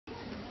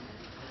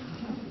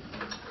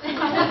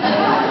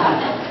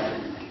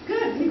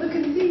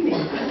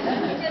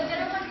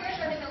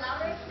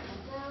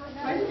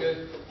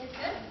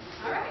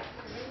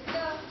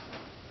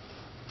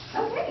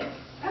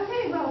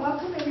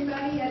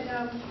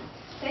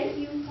Thank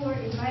you for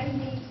inviting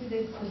me to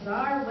this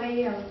bizarre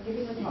way of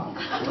giving a talk.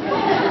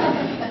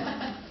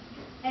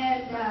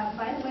 And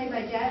by the way,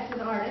 my dad's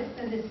an artist,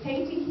 and this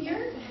painting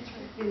here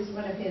is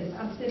one of his.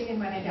 I'm sitting in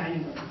my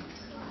dining room.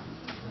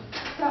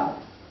 So,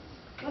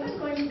 what I'm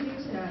going to do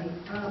tonight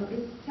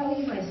is tell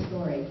you my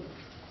story.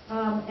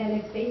 And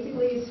it's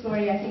basically a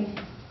story, I think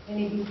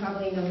many of you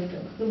probably know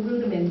the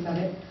rudiments of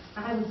it.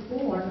 I was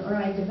born, or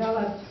I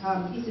developed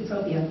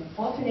esotropia,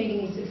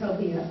 alternating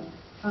esotropia,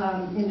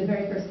 in the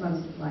very first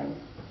months of life.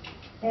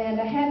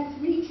 And I had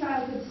 3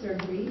 childhood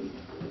surgeries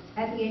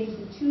at the ages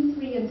of 2,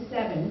 3, and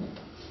 7,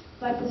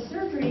 but the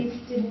surgeries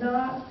did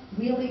not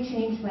really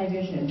change my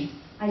vision.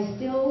 I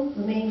still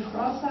remain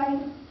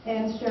cross-eyed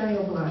and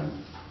stereo-blind.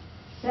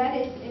 That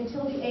is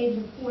until the age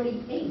of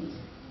 48,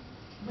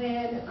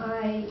 when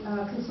I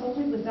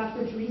consulted with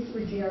Dr.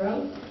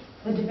 UIWRSO,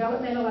 a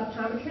developmental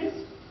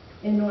optometrist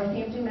in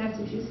Northampton,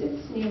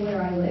 Massachusetts, near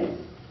where I live,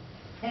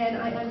 and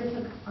I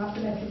undertook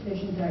optometric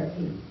vision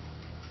therapy.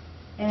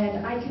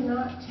 And I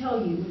cannot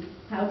tell you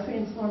how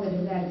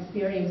transformative that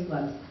experience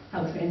was,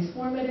 how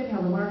transformative,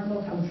 how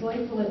remarkable, how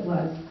joyful it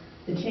was.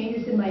 The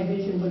changes in my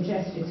vision were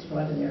just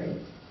extraordinary.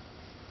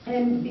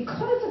 And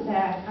because of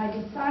that, I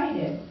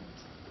decided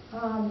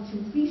to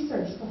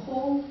research the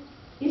whole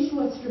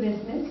issue of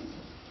strabismus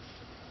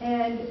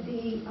and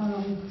the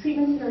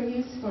treatments that are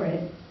used for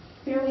it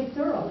fairly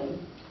thoroughly.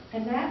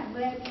 And that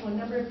led to a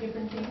number of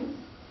different things.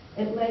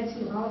 It led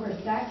to Oliver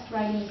Sacks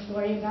writing a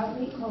story about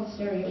me called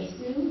Stero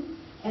Sue,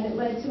 and it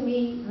led to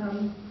me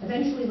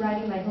eventually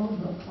writing my own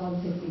book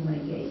called Fixing My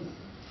Gaze.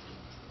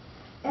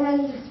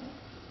 And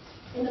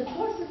in the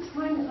course of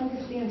trying to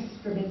understand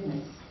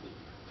strabismus,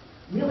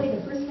 really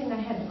the first thing I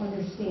had to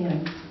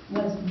understand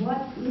was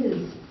what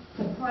is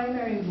the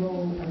primary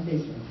role of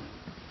vision.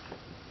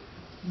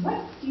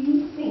 What do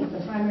you think the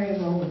primary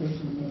role of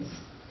vision is?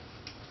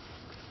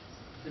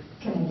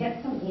 Can I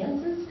get some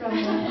answers from a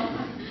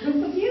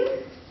group of you?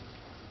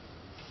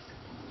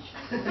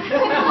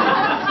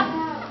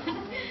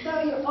 So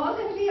you're all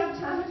going to be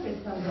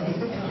optometrists someday.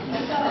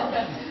 So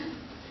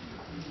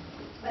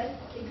let's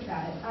think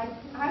about it.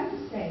 I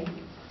would say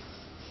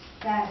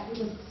that it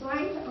was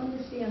trying to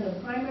understand the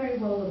primary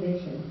role of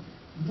vision.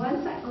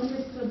 Once I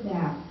understood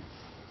that,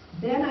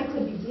 then I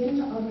could begin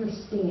to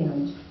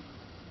understand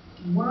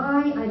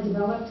why I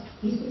developed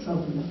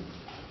esotropia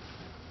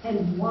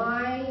and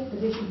why the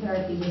vision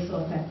therapy was so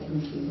effective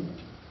in treating it.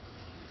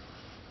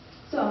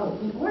 So,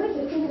 in order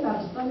to think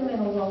about the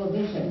fundamental role of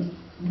vision,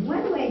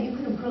 one way you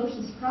can approach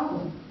this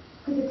problem,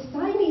 because it's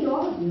stymied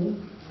all of you,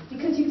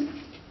 because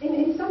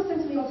in some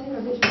sense we all take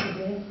our vision for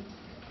granted.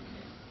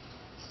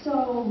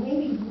 So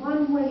maybe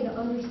one way to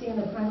understand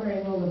the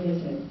primary role of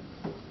vision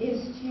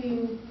is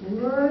to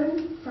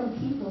learn from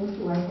people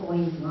who are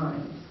going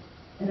blind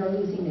and are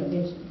losing their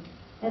vision.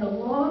 And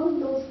along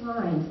those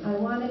lines, I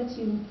wanted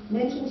to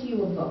mention to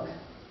you a book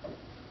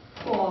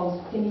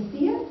called, can you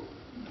see it?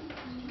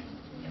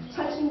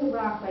 Touching the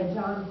Rock by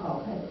John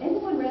Hull. Has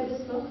anyone read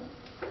this book?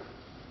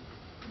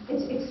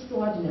 It's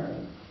extraordinary.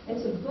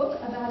 It's a book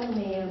about a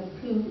man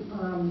who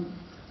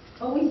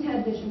always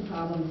had vision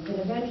problems and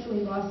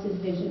eventually lost his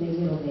vision in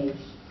middle age.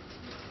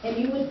 And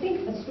you would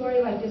think a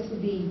story like this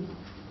would be,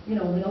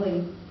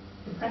 really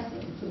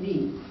depressing to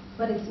read,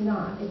 but it's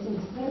not. It's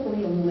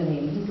incredibly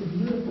illuminating. He's a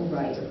beautiful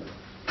writer.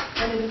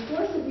 And in the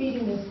course of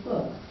reading this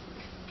book,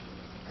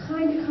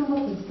 kind of come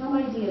up with some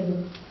ideas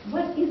of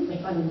what is the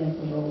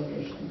fundamental role of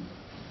vision.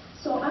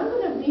 So I'm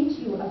going to read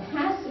to you a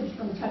passage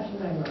from Touching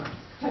the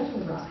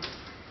Rock.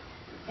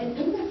 And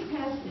in this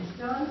passage,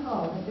 John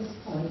Hull, at this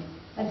point,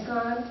 has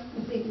gone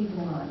completely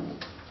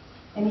blind.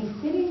 And he's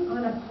sitting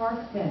on a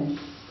park bench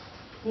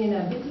in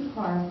a busy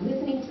park,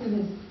 listening to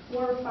his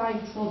 4 or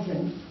 5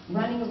 children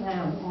running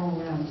around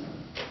all around him.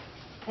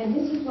 And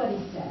this is what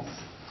he says.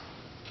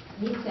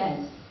 He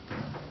says,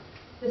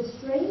 "The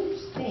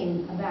strange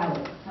thing about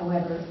it,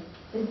 however,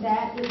 is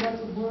that it was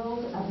a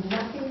world of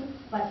nothing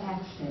but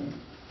action.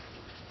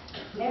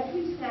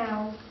 Every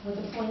sound was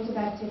a point of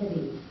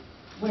activity.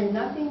 Where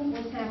nothing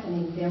was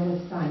happening, there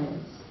was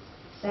silence.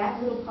 That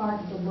little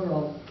part of the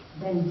world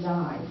then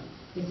died,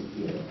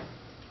 disappeared.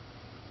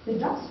 The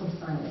ducks were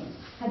silent.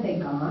 Had they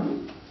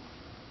gone?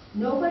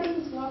 Nobody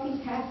was walking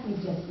past me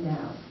just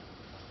now.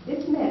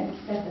 This meant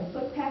that the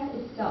footpath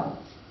itself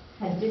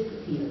had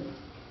disappeared.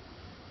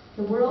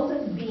 The world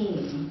of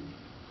being,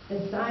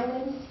 the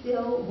silent,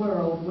 still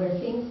world where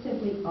things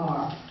simply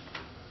are,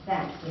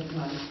 that was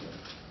my truth."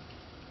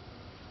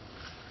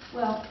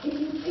 Well, if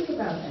you think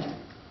about that,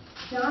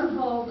 John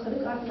Hull could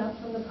have gotten up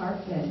from the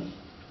park bench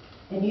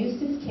and used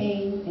his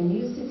cane and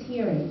used his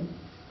hearing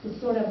to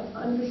sort of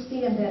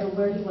understand better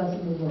where he was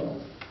in the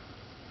world.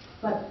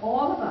 But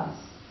all of us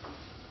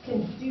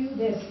can do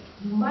this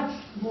much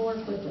more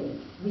quickly.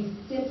 We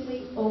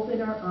simply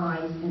open our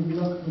eyes and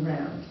look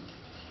around.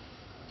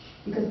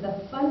 Because the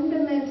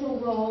fundamental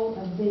role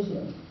of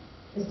vision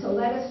is to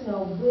let us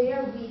know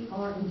where we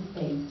are in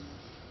space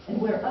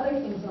and where other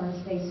things are in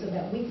space so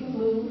that we can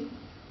move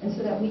and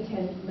so that we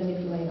can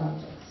manipulate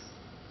objects.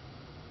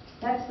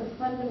 That's the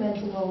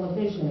fundamental role of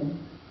vision.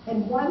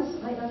 And once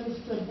I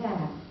understood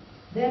that,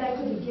 then I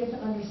could begin to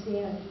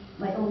understand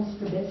my own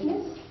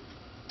strabismus,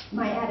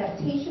 my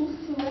adaptations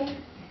to it,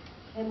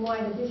 and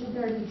why the vision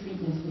therapy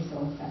treatments were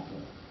so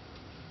effective.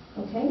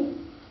 Okay?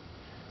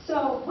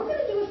 So we're going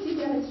to do a few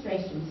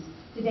demonstrations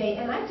today,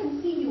 and I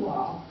can see you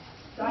all.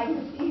 So I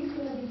can see who's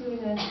going to be doing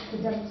the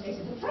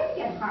demonstration. So try to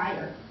get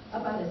higher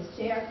up on this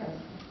chair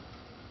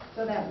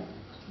so that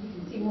you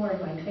can see more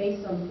of my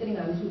face. So I'm sitting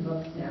on 2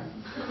 books now.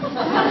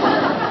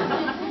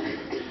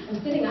 I'm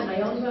sitting on my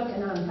own book,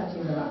 and now I'm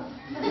touching the rock.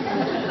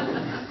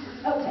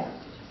 Okay,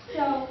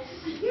 so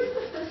here's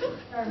the first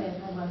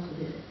experiment I want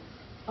you to do,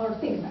 or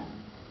think about.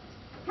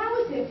 How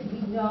is it we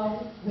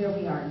know where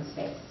we are in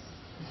space?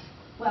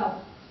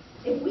 Well,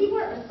 if we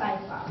were a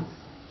cyclops,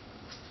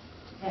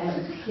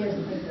 and here's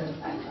a picture of a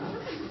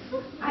cyclops,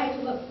 I had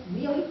to look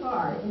really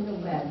hard on the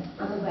web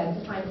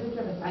to find a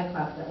picture of a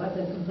cyclops that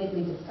wasn't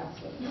completely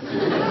disgusting.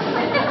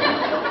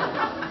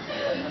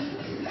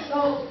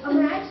 So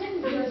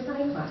imagine you're a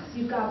cyclops.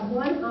 You've got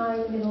one eye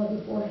in the middle of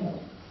your forehead.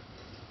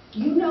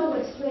 You know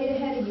what's straight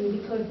ahead of you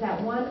because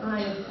that one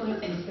eye is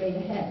pointing straight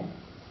ahead.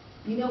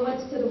 You know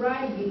what's to the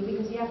right of you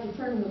because you have to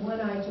turn the one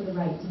eye to the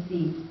right to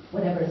see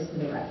whatever is to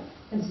the right,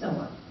 and so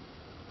on.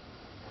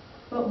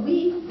 But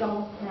we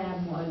don't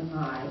have one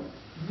eye.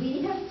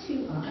 We have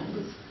 2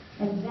 eyes,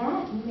 and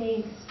that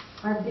makes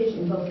our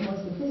vision both more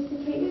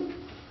sophisticated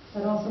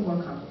but also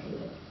more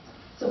complicated.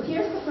 So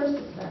here's the first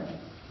experiment.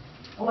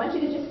 I want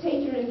you to just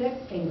take your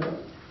index finger,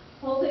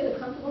 hold it a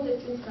comfortable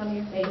distance from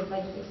your face,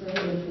 like 6 or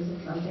 8 inches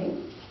or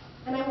something,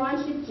 and I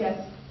want you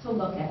just to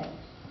look at it.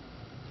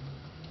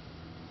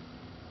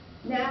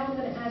 Now I'm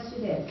going to ask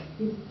you this.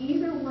 Is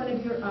either one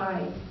of your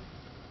eyes,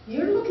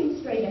 you're looking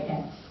straight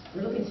ahead.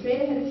 You're looking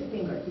straight ahead at your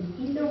finger. Is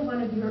either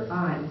one of your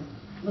eyes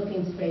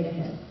looking straight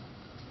ahead?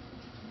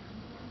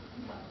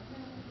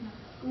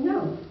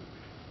 No.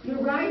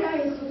 Your right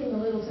eye is looking a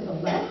little to the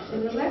left,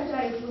 and your left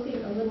eye is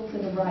looking a little to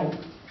the right.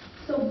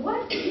 So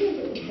what is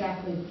it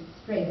exactly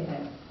straight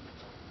ahead?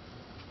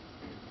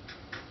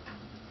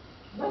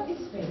 What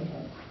is straight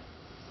ahead?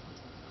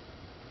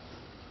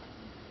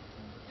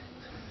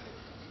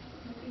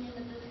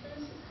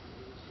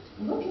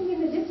 Looking in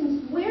the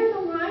distance, where the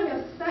line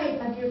of sight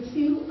of your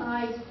 2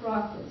 eyes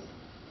crosses.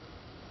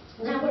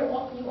 Now,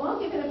 you all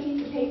given a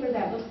piece of paper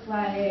that looks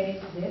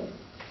like this.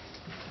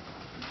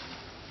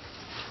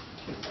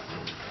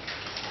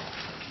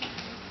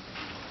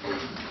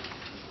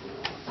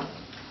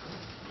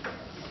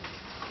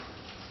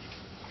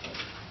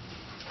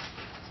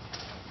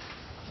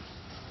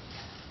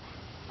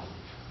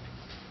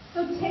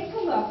 So take a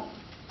look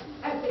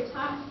at the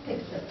top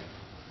picture,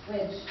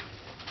 which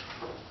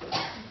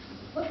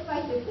looks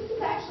like this. This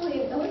is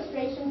actually an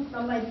illustration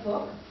from my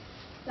book,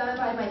 done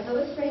by my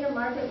illustrator,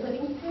 Margaret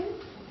Livingston.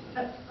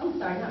 I'm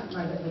sorry, not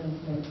Margaret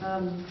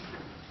Livingston,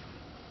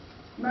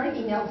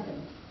 Margie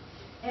Nelson.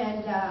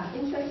 And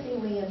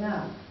interestingly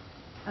enough,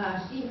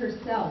 she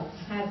herself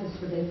has a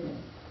strabismus,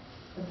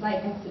 a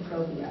slight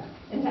exophobia.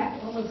 In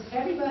fact, almost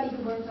everybody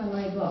who worked on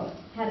my book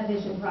had a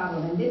vision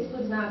problem, and this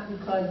was not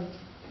because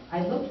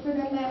I looked for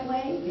them that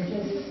way. It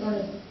just sort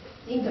of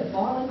seemed to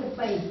fall into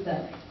place.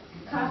 The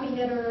copy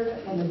editor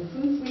and the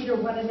proofreader,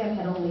 one of them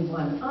had only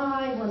one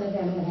eye, one of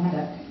them had had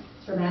a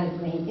traumatic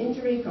brain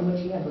injury from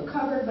which she had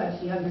recovered, but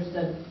she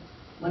understood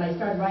when I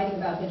started writing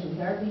about vision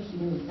therapy, she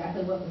knew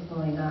exactly what was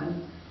going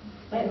on.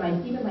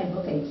 And even my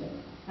book agent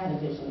had a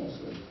vision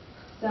issue.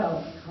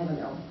 So, I don't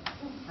know.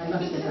 I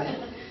must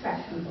have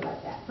tracked people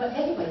like that. But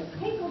anyway,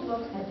 take a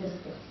look at this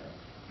picture.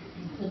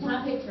 The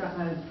top picture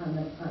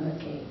on the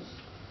page.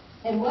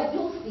 And what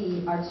you'll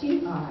see are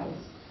 2 eyes,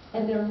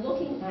 and they're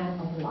looking at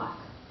a block,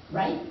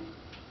 right?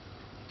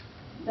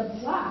 The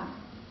block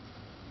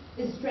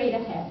is straight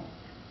ahead.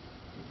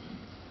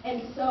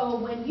 And so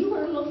when you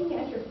were looking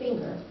at your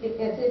finger,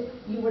 as if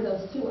you were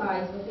those 2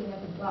 eyes looking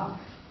at the block,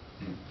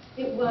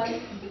 it was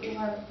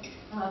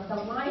the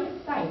line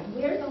of sight,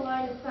 where the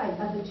line of sight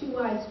of the 2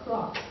 eyes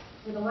cross,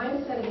 where the line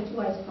of sight of the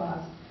 2 eyes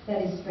cross,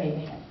 that is straight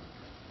ahead.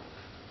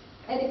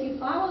 And if you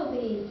follow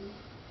the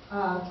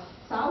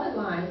solid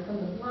line from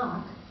the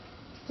block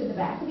to the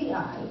back of the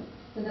eye,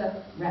 to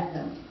the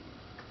retina,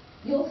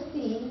 you'll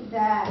see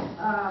that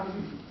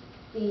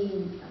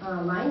the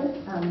line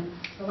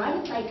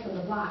of sight from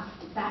the block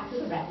back to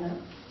the retina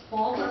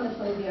falls on the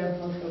fovea of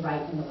both the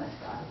right and the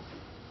left eye.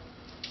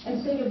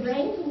 And so your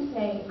brain can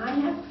say, I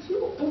have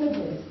 2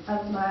 images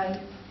of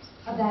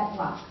that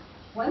block.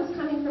 One's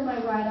coming from my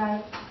right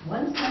eye,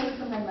 one's coming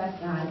from my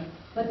left eye,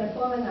 but they're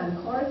falling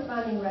on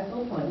corresponding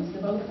retinal points.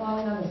 They're both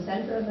falling on the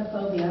center of the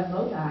fovea of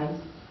both eyes,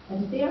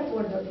 and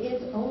therefore there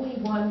is only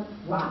one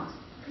block.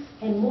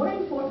 And more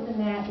important than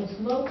that, it's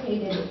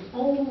located in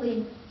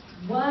only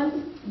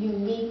one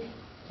unique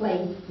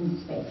place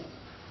in space.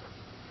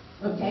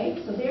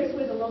 Okay, so there's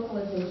where the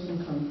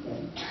localization comes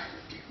in.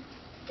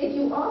 If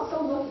you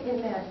also look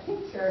in that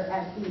picture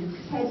at the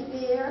teddy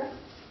bear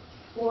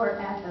or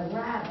at the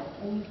rattle,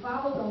 and you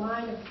follow the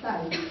line of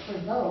sight for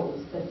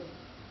those, the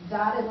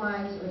dotted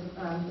lines for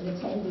the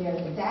teddy bear,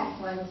 the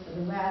dashed lines for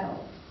the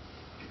rattle,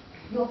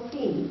 you'll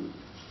see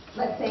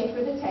let's say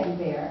for the teddy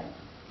bear,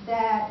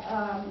 that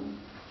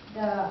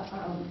the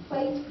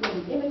place where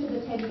the image of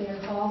the teddy bear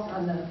falls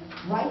on the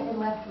right and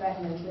left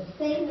retina is the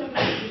same number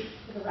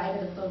to the right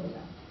of the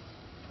fovea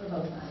for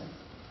both eyes.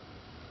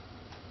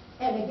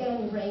 And again,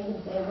 your brain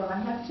can say, well, I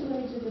have two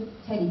images of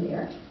teddy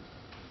bear,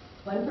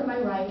 one for my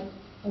right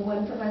and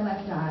one for my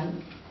left eye,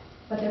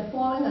 but they're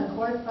falling on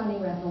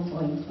corresponding retinal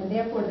points, and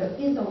therefore there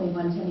is only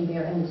one teddy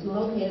bear, and it's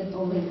located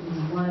only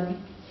in one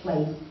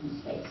place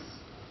in space.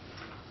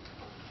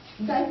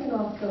 You guys can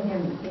all still hear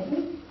me, can't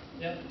you?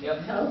 Yep.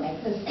 Okay,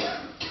 because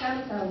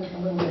kind of sounds a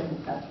little bit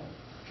conceptual.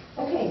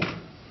 Okay,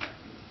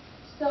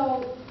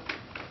 so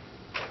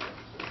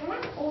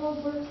that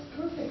all works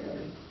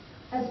perfectly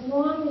as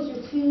long as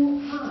your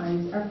two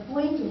eyes are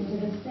pointing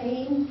to the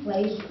same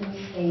place in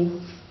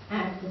space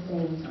at the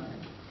same time.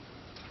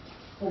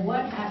 Well,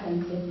 what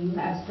happens if you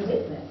have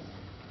strabismus?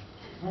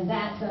 And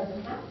that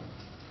doesn't happen.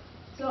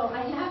 So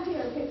I have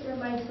here a picture of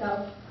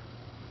myself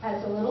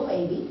as a little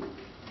baby,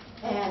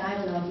 and I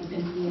don't know if you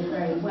can see it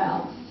very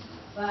well,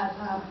 but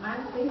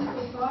I'm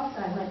basically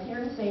cross-eyed. My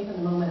parents say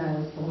from the moment I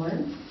was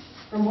born.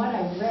 From what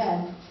I've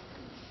read,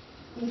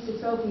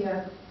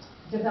 esotropia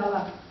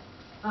developed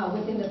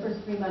within the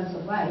first 3 months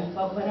of life,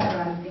 but whatever,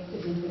 I've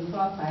basically been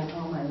cross-eyed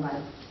all my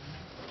life.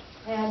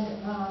 And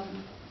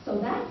so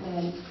that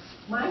meant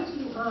my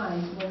two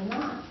eyes were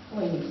not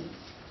pointing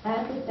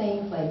at the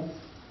same place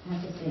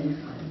at the same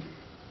time.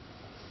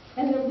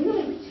 And there are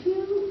really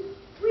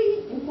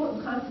three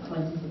important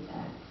consequences of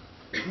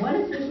that. One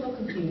is visual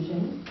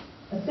confusion,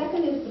 a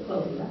second is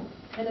diplopia,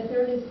 and a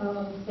third is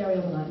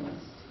stereo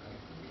blindness.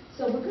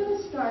 So we're going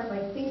to start by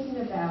thinking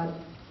about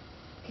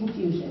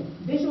confusion.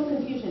 Visual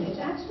confusion is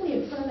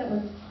actually a term that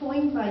was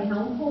coined by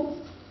Helmholtz.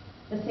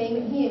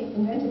 He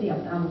invented the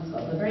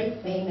ophthalmoscope, a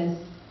very famous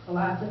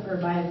philosopher,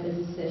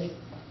 biophysicist,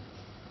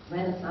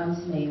 Renaissance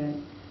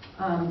maven.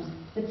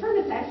 The term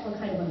is actually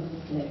kind of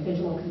unfortunate,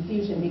 visual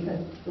confusion, because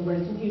the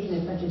word confusion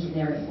is such a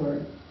generic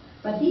word.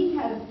 But he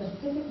had a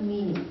specific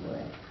meaning for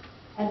it.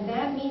 And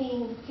that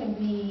meaning can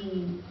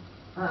be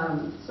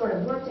sort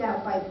of worked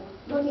out by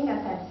looking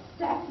at that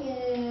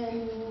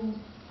second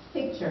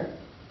picture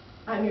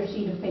on your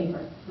sheet of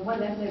paper, the one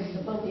that says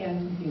diplopia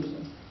and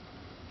confusion.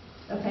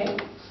 Okay?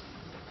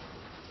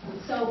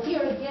 So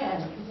here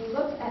again, if you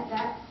look at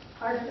that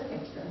part of the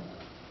picture,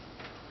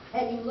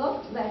 and you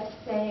look, let's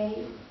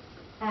say,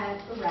 at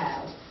the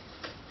rattle,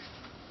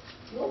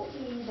 you'll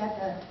see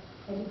that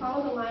and you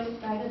follow the line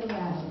of sight of the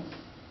rattle,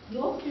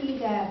 you'll see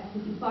that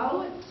if you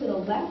follow it to the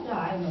left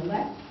eye and the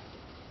left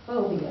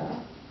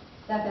fovea,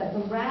 that the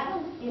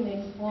rattle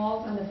image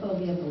falls on the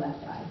fovea of the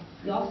left eye.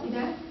 You all see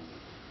that?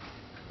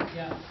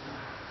 Yeah.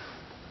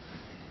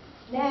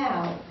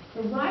 Now,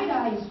 the right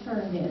eye is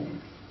turned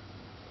in.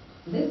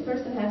 This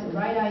person has a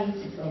right eye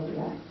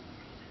esotropia,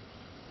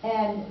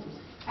 and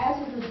as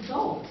a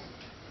result,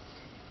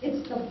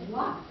 it's the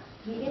block,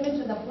 the image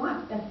of the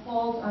block that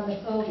falls on the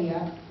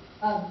fovea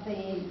of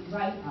the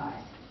right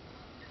eye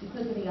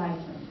because of the eye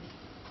turn.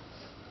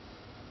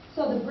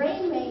 So the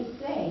brain may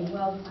say,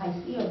 well, I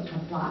see a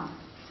block,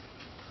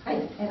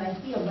 and I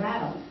see a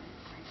rattle,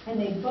 and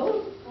they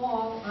both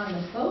fall on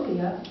the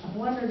fovea of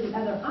one or the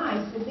other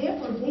eye, so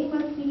therefore they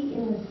must be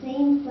in the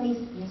same place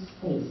in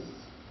space.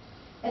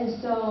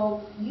 And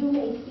so you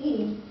may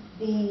see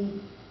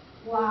the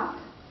block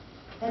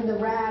and the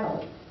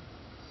rattle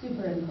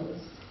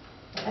superimposed,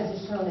 as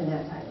is shown in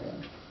that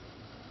diagram.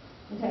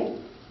 Okay?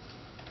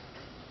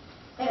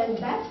 And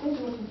that's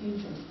visual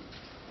confusion.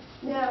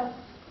 Now,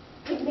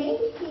 it may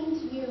seem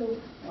to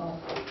you,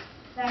 well,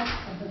 that's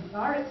a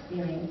bizarre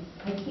experience.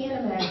 I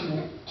can't imagine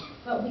it.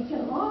 But we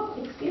can all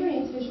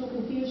experience visual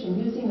confusion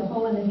using the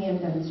hole in the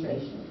hand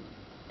demonstration.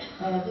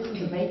 This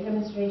is a great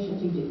demonstration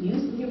to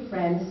use with your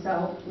friends,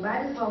 so you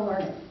might as well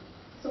learn it.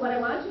 So what I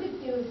want you to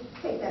do is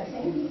take that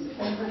same piece of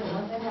paper, the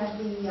one that has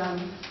the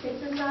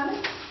pictures on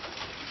it,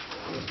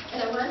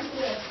 and I want you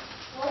to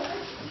fold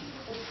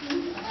the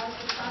piece about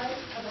the size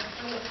of a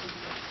toilet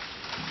paper.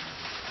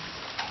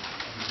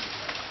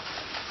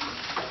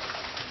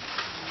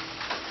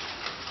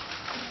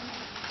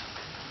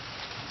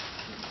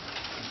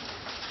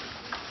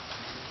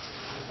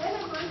 Then I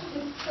want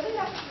you to put it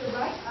up to your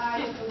right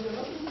eye, so you're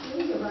looking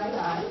through your right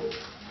eye.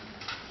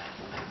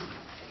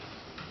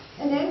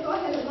 And then go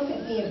ahead and look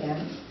at me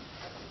again.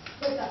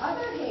 With the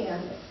other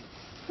hand,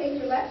 take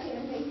your left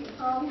hand, take your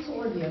palm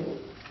toward you.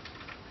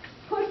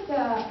 Put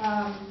the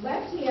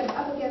left hand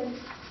up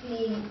against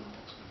the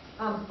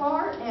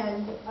far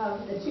end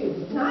of the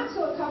tube. Not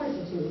so it covers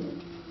the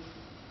tube.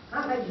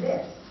 Not like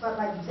this, but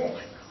like this.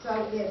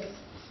 So it's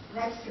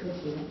next to the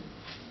tube.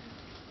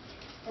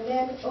 And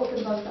then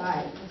open both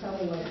eyes and tell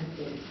me what you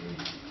see.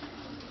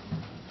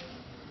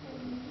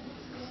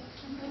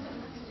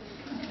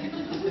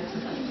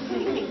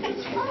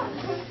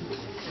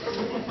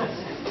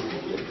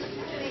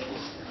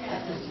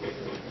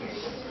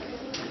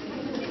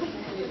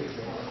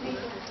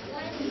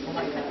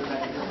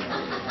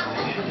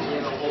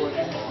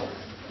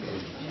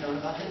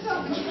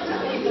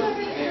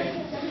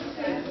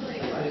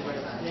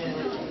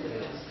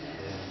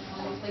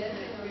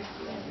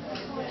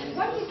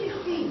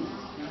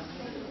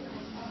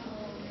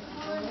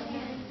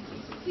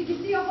 Did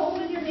you see a hole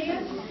in your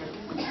hand?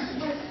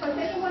 Was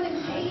anyone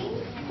in pain?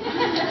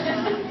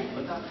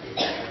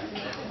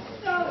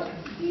 So,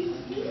 do you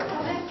see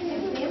how that's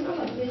an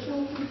example of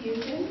visual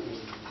confusion?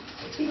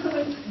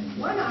 Because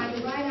one eye,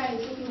 the right eye,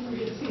 is looking for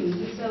the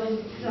tube,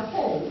 so the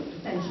hole,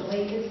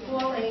 essentially, is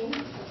falling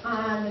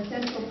on the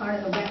central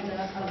part of the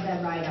retina of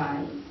that right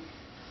eye.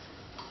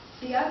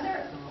 The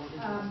other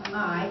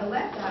eye, the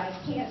left eye,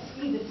 can't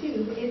see the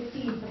tube, it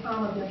sees the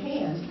palm of your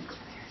hand.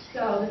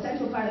 So the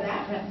central part of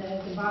that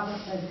retina is involved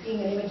in seeing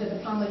an image of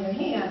the palm of your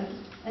hand,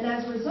 and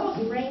as a result,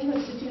 your brain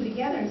puts the two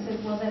together and says,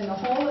 well then the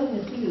hole in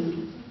the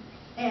tube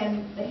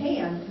and the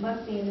hand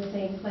must be in the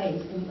same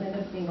place, and you end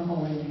up seeing a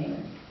hole in your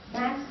hand.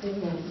 That's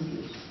visual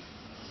confusion.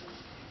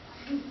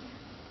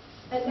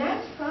 And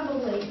that's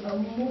probably a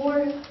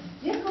more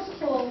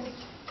difficult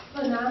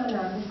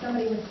phenomenon for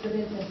somebody with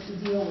strabismus to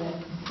deal with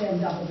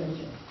than double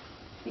vision,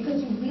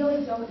 because you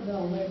really don't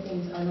know where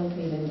things are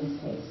located in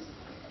this case.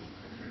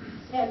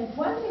 And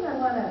one thing I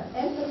want to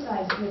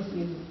emphasize with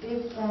you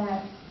is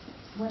that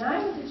when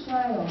I was a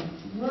child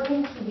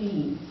learning to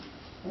read,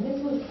 and this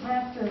was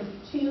after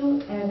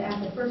 2 and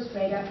after first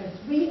grade, after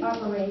 3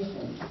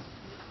 operations,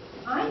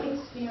 I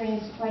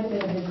experienced quite a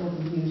bit of visual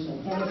confusion,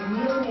 and it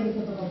really made it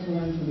difficult to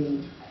learn to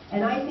read.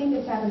 And I think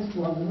this happens to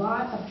a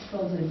lot of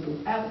children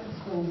throughout the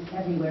schools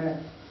everywhere,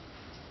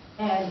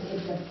 and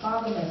it's a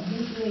problem that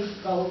usually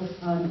goes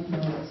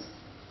unnoticed.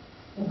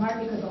 In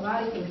part because a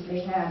lot of kids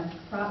may have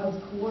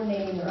problems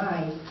coordinating their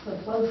eyes for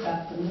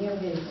close-up to near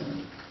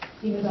vision,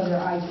 even though their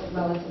eyes look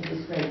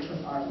relatively straight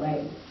from far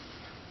away.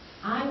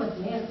 I was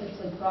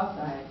manifestly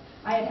cross-eyed.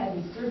 I had had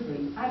these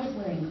surgeries. I was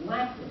wearing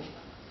glasses.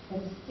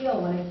 And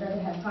still, when I started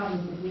to have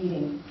problems with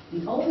reading,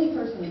 the only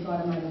person who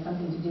thought it might have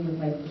something to do with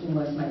my vision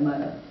was my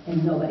mother,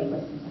 and nobody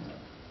listened to her.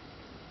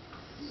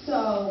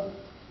 So,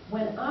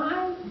 when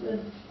I was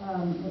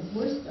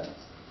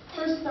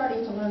first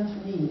starting to learn to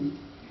read,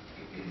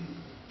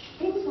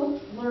 things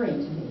looked blurry to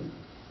me.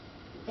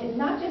 And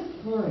not just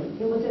blurry,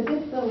 it was as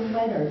if the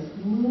letters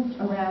moved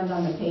around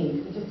on the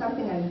page, which is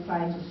something I'm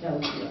trying to show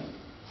here.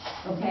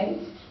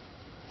 Okay?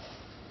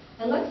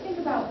 And let's think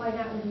about why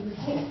that would be the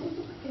case.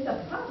 This is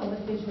a problem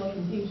with visual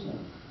confusion.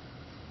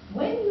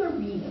 When you're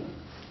reading,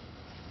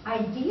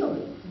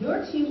 ideally,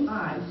 your 2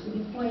 eyes should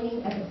be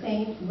pointing at the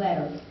same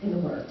letter in the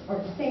word, or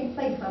the same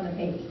place on the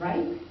page,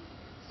 right?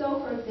 So,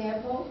 for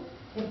example,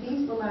 if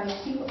these were my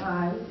 2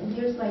 eyes, and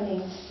here's my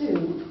name,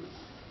 Sue,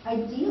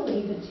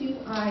 ideally, the 2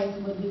 eyes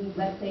would be,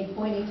 let's say,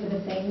 pointing to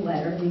the same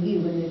letter, the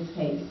U in this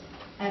case,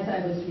 as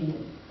I was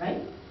reading,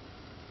 right?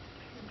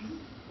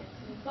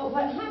 But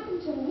what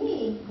happened to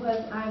me was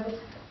I was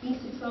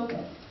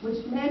esotropic,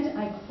 which meant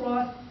I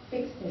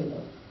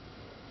cross-fixated.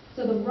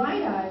 So the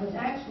right eye was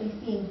actually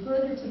seeing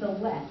further to the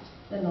left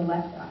than the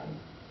left eye.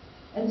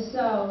 And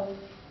so,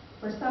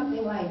 for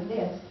something like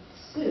this,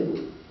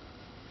 Sue,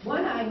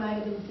 one eye might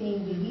have been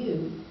seeing the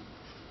U,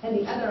 and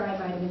the other eye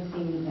might have been